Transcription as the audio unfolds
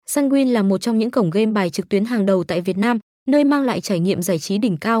Sunwin là một trong những cổng game bài trực tuyến hàng đầu tại Việt Nam, nơi mang lại trải nghiệm giải trí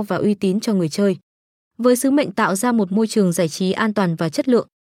đỉnh cao và uy tín cho người chơi. Với sứ mệnh tạo ra một môi trường giải trí an toàn và chất lượng,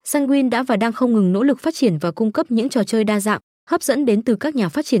 Sunwin đã và đang không ngừng nỗ lực phát triển và cung cấp những trò chơi đa dạng, hấp dẫn đến từ các nhà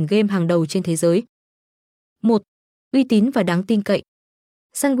phát triển game hàng đầu trên thế giới. 1. Uy tín và đáng tin cậy.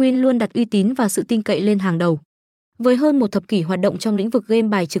 Sunwin luôn đặt uy tín và sự tin cậy lên hàng đầu. Với hơn một thập kỷ hoạt động trong lĩnh vực game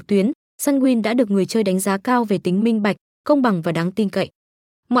bài trực tuyến, Sunwin đã được người chơi đánh giá cao về tính minh bạch, công bằng và đáng tin cậy.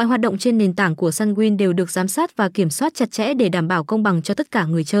 Mọi hoạt động trên nền tảng của Sunwin đều được giám sát và kiểm soát chặt chẽ để đảm bảo công bằng cho tất cả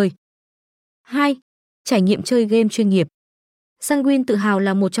người chơi. 2. Trải nghiệm chơi game chuyên nghiệp. Sunwin tự hào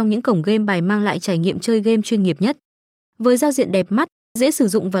là một trong những cổng game bài mang lại trải nghiệm chơi game chuyên nghiệp nhất. Với giao diện đẹp mắt, dễ sử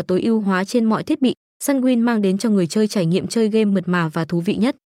dụng và tối ưu hóa trên mọi thiết bị, Sunwin mang đến cho người chơi trải nghiệm chơi game mượt mà và thú vị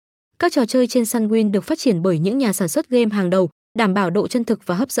nhất. Các trò chơi trên Sunwin được phát triển bởi những nhà sản xuất game hàng đầu, đảm bảo độ chân thực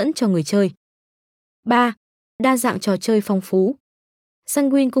và hấp dẫn cho người chơi. 3. Đa dạng trò chơi phong phú.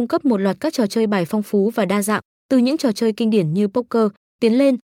 Sunwin cung cấp một loạt các trò chơi bài phong phú và đa dạng, từ những trò chơi kinh điển như poker, tiến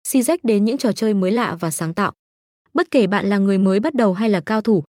lên, xì rách đến những trò chơi mới lạ và sáng tạo. Bất kể bạn là người mới bắt đầu hay là cao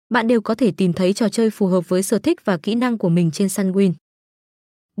thủ, bạn đều có thể tìm thấy trò chơi phù hợp với sở thích và kỹ năng của mình trên Sunwin.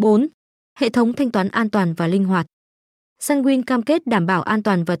 4. Hệ thống thanh toán an toàn và linh hoạt. Sunwin cam kết đảm bảo an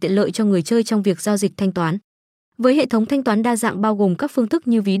toàn và tiện lợi cho người chơi trong việc giao dịch thanh toán. Với hệ thống thanh toán đa dạng bao gồm các phương thức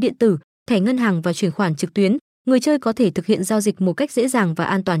như ví điện tử, thẻ ngân hàng và chuyển khoản trực tuyến, người chơi có thể thực hiện giao dịch một cách dễ dàng và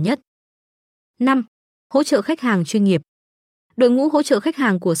an toàn nhất. 5. Hỗ trợ khách hàng chuyên nghiệp. Đội ngũ hỗ trợ khách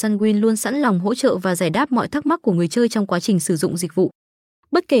hàng của Sunwin luôn sẵn lòng hỗ trợ và giải đáp mọi thắc mắc của người chơi trong quá trình sử dụng dịch vụ.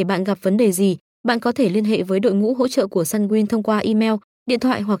 Bất kể bạn gặp vấn đề gì, bạn có thể liên hệ với đội ngũ hỗ trợ của Sunwin thông qua email, điện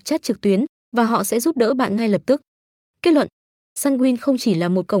thoại hoặc chat trực tuyến và họ sẽ giúp đỡ bạn ngay lập tức. Kết luận, Sunwin không chỉ là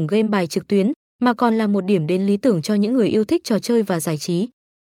một cổng game bài trực tuyến mà còn là một điểm đến lý tưởng cho những người yêu thích trò chơi và giải trí.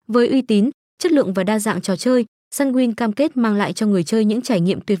 Với uy tín, chất lượng và đa dạng trò chơi, Sunwin cam kết mang lại cho người chơi những trải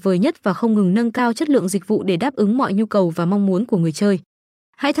nghiệm tuyệt vời nhất và không ngừng nâng cao chất lượng dịch vụ để đáp ứng mọi nhu cầu và mong muốn của người chơi.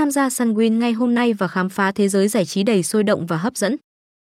 Hãy tham gia Sunwin ngay hôm nay và khám phá thế giới giải trí đầy sôi động và hấp dẫn.